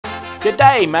Good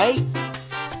day, mate.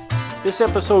 This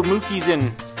episode, Mookie's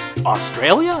in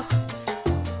Australia?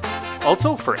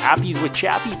 Also, for Appies with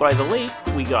Chappy by the lake,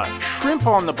 we got shrimp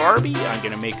on the Barbie. I'm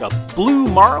gonna make a Blue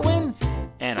Marlin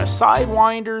and a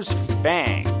Sidewinder's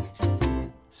Fang.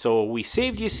 So we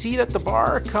saved you a seat at the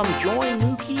bar. Come join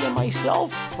Mookie and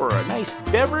myself for a nice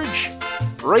beverage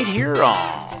right here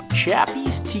on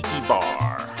Chappy's Tiki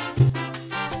Bar.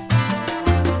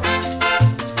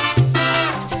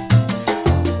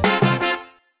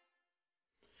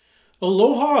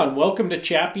 Aloha and welcome to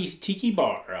Chappy's Tiki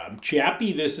Bar. I'm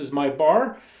Chappy, this is my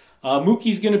bar.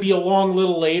 Mookie's going to be along a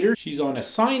little later. She's on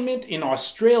assignment in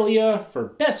Australia for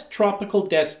Best Tropical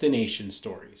Destination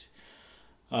Stories.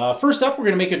 First up, we're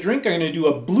going to make a drink. I'm going to do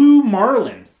a Blue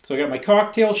Marlin. So I got my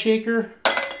cocktail shaker,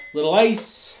 little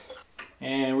ice,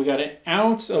 and we got an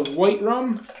ounce of white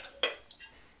rum,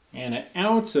 and an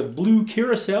ounce of blue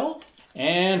curacao,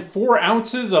 and 4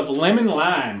 ounces of lemon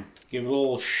lime. Give it a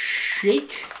little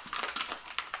shake.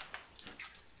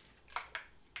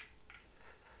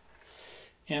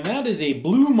 And that is a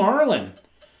Blue Marlin.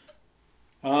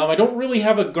 I don't really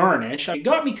have a garnish. It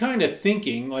got me kind of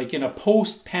thinking, like in a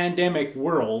post-pandemic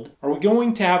world, are we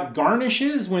going to have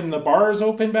garnishes when the bars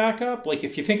open back up? Like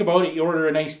if you think about it, you order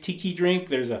a nice tiki drink,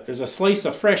 there's a slice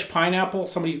of fresh pineapple,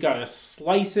 somebody's got to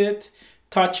slice it,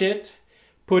 touch it,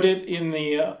 put it in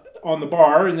the on the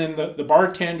bar, and then the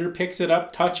bartender picks it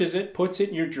up, touches it, puts it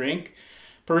in your drink.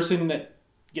 Person that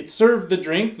gets served the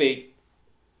drink, they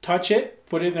touch it,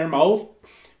 put it in their mouth,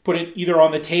 put it either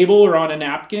on the table or on a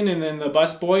napkin, and then the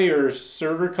busboy or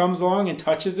server comes along and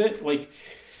touches it. Like,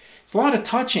 it's a lot of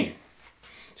touching.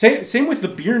 Same with the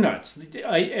beer nuts.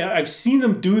 I've seen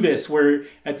them do this where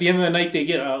at the end of the night they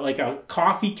get like a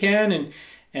coffee can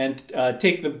and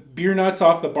take the beer nuts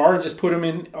off the bar and just put them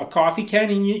in a coffee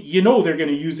can, and you know they're going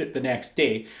to use it the next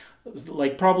day.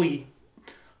 Like probably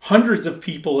hundreds of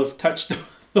people have touched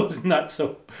those nuts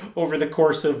over the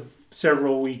course of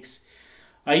several weeks.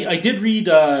 I did read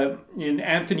in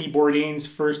Anthony Bourdain's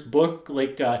first book,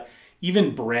 like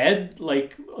even bread,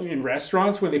 like in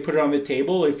restaurants when they put it on the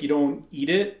table, if you don't eat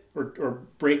it or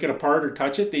break it apart or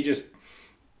touch it, they just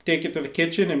take it to the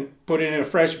kitchen and put it in a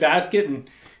fresh basket and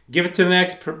give it to the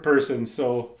next person.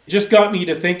 So it just got me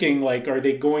to thinking, like, are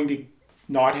they going to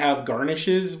not have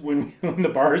garnishes when the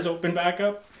bars open back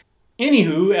up?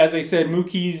 Anywho, as I said,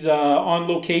 Mookie's on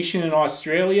location in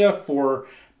Australia for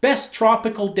Best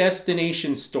Tropical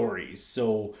Destination Stories.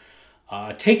 So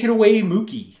take it away,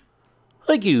 Mookie.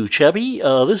 Thank you, Chappy.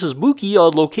 This is Mookie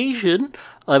on location.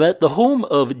 I'm at the home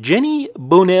of Jenny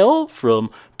Bonnell from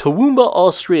Toowoomba,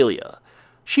 Australia.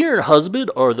 She and her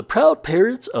husband are the proud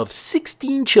parents of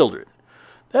 16 children.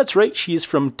 That's right, she is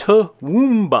from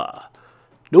Toowoomba.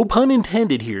 No pun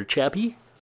intended here, Chappy.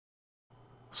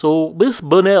 So Miss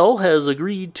Bonnell has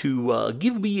agreed to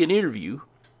give me an interview.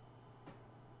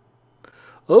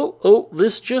 Oh,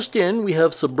 this just in, we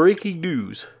have some breaking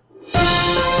news.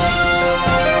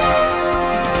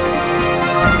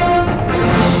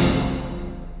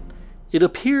 It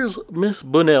appears Miss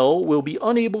Bonnell will be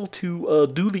unable to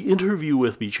do the interview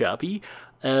with me, Chappy,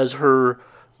 as her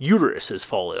uterus has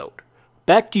fallen out.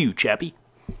 Back to you, Chappy.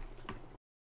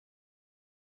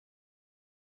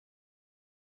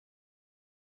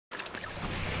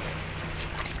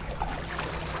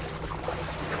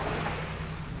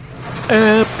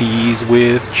 Appies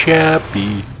with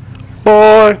Chappy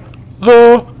by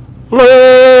the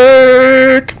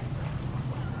lake.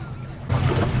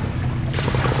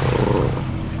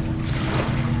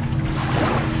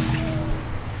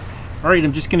 Alright,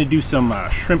 I'm just going to do some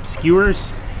shrimp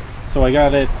skewers. So I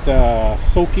got it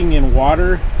soaking in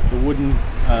water, the wooden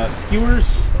skewers.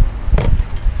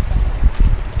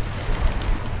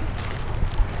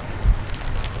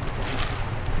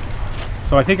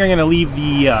 So I think I'm going to leave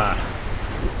the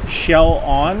shell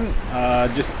on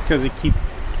just because it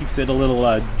keeps it a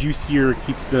little juicier,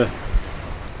 keeps the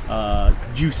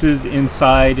juices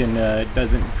inside, and it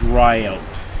doesn't dry out.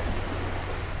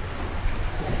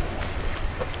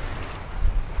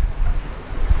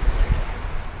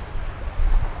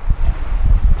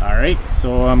 Alright,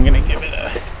 so I'm going to give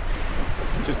it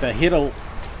just a hit of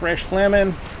fresh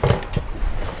lemon.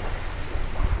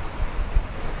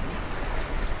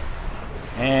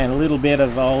 And a little bit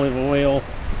of olive oil.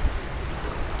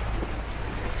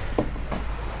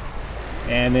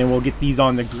 And then we'll get these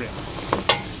on the grill.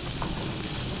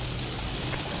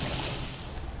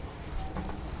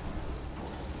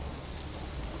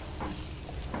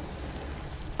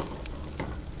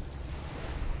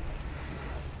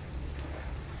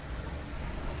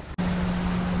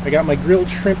 I got my grilled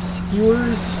shrimp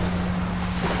skewers.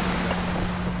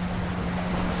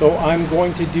 So I'm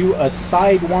going to do a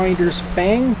Sidewinder's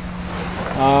Fang.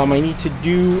 I need to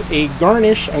do a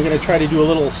garnish. I'm going to try to do a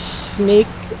little snake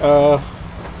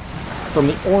from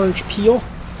the orange peel.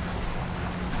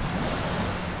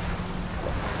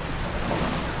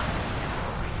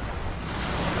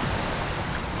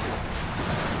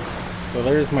 So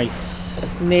there's my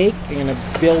snake. I'm going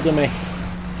to build him a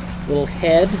little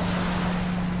head.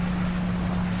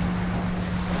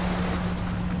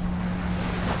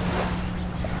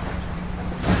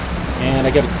 And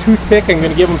I got a toothpick. I'm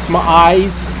going to give him some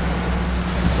eyes.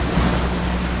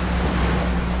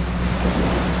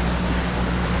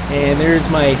 And there's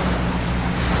my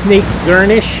snake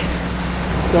garnish.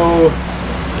 So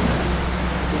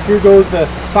here goes the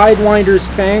Sidewinder's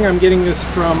Fang. I'm getting this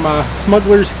from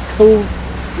Smuggler's Cove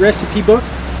recipe book.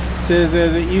 It says,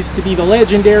 as it used to be the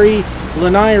legendary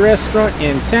Lanai restaurant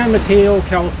in San Mateo,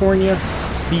 California,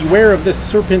 beware of this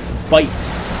serpent's bite.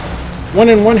 1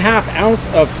 1/2 ounce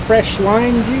of fresh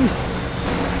lime juice.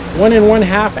 1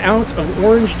 1/2 ounce of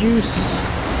orange juice.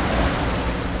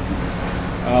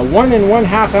 1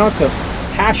 1/2 ounce of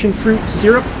passion fruit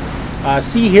syrup.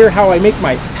 See here how I make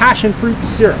my passion fruit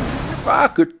syrup. If I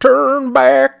could turn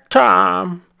back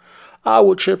time, I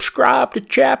would subscribe to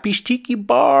Chappy's Tiki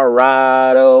Bar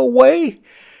right away.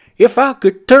 If I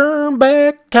could turn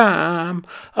back time,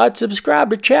 I'd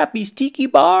subscribe to Chappy's Tiki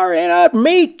Bar and I'd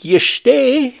make you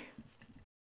stay.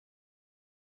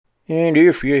 And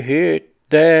if you hit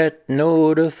that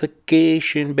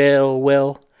notification bell,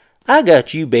 well, I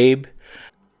got you, babe.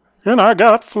 And I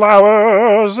got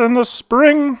flowers in the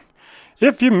spring,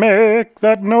 if you make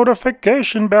that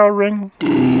notification bell ring.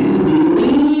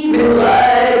 Even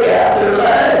like after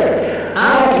life,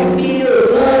 I can feel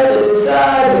something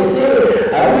inside me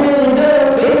say, I really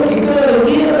don't think you're gonna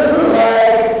give us a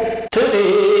life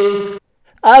today.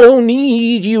 I don't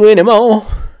need you anymore.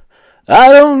 I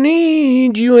don't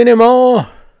need you anymore.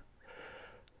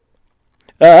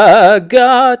 I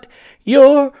got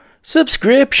your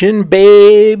subscription,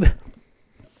 babe.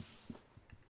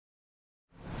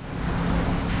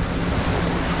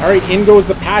 Alright, in goes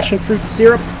the passion fruit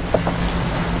syrup.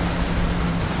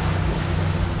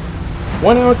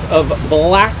 1 ounce of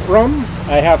black rum.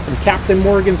 I have some Captain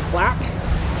Morgan's Black.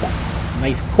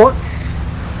 Nice cork.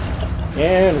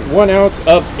 And 1 ounce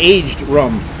of aged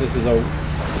rum. This is a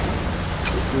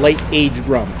light aged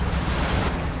rum.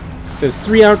 It says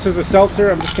 3 ounces of seltzer.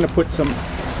 I'm just going to put some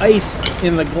ice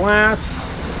in the glass.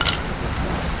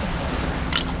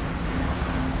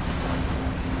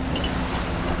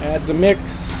 Add the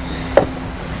mix.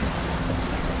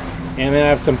 And then I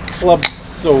have some club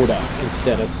soda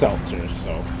instead of seltzer.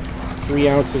 So 3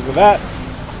 ounces of that.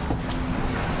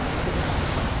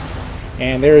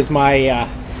 And there's my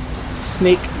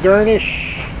snake garnish.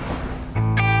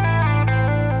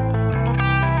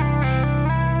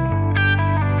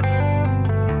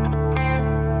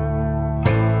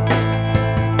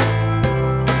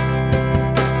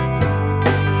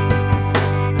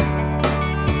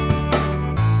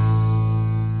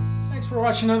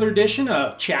 Watch another edition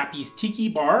of Chappy's Tiki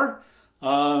Bar.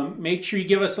 Make sure you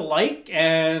give us a like,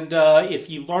 and if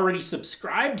you've already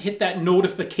subscribed, hit that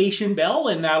notification bell,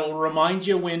 and that'll remind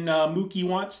you when Mookie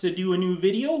wants to do a new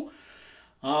video.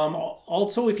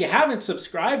 Also, if you haven't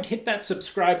subscribed, hit that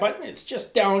subscribe button. It's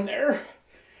just down there.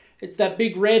 It's that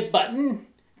big red button.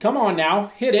 Come on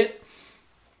now, hit it.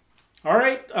 All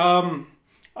right.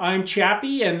 I'm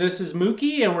Chappy, and this is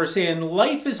Mookie, and we're saying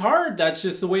life is hard. That's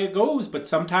just the way it goes, but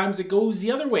sometimes it goes the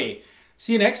other way.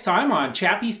 See you next time on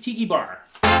Chappy's Tiki Bar.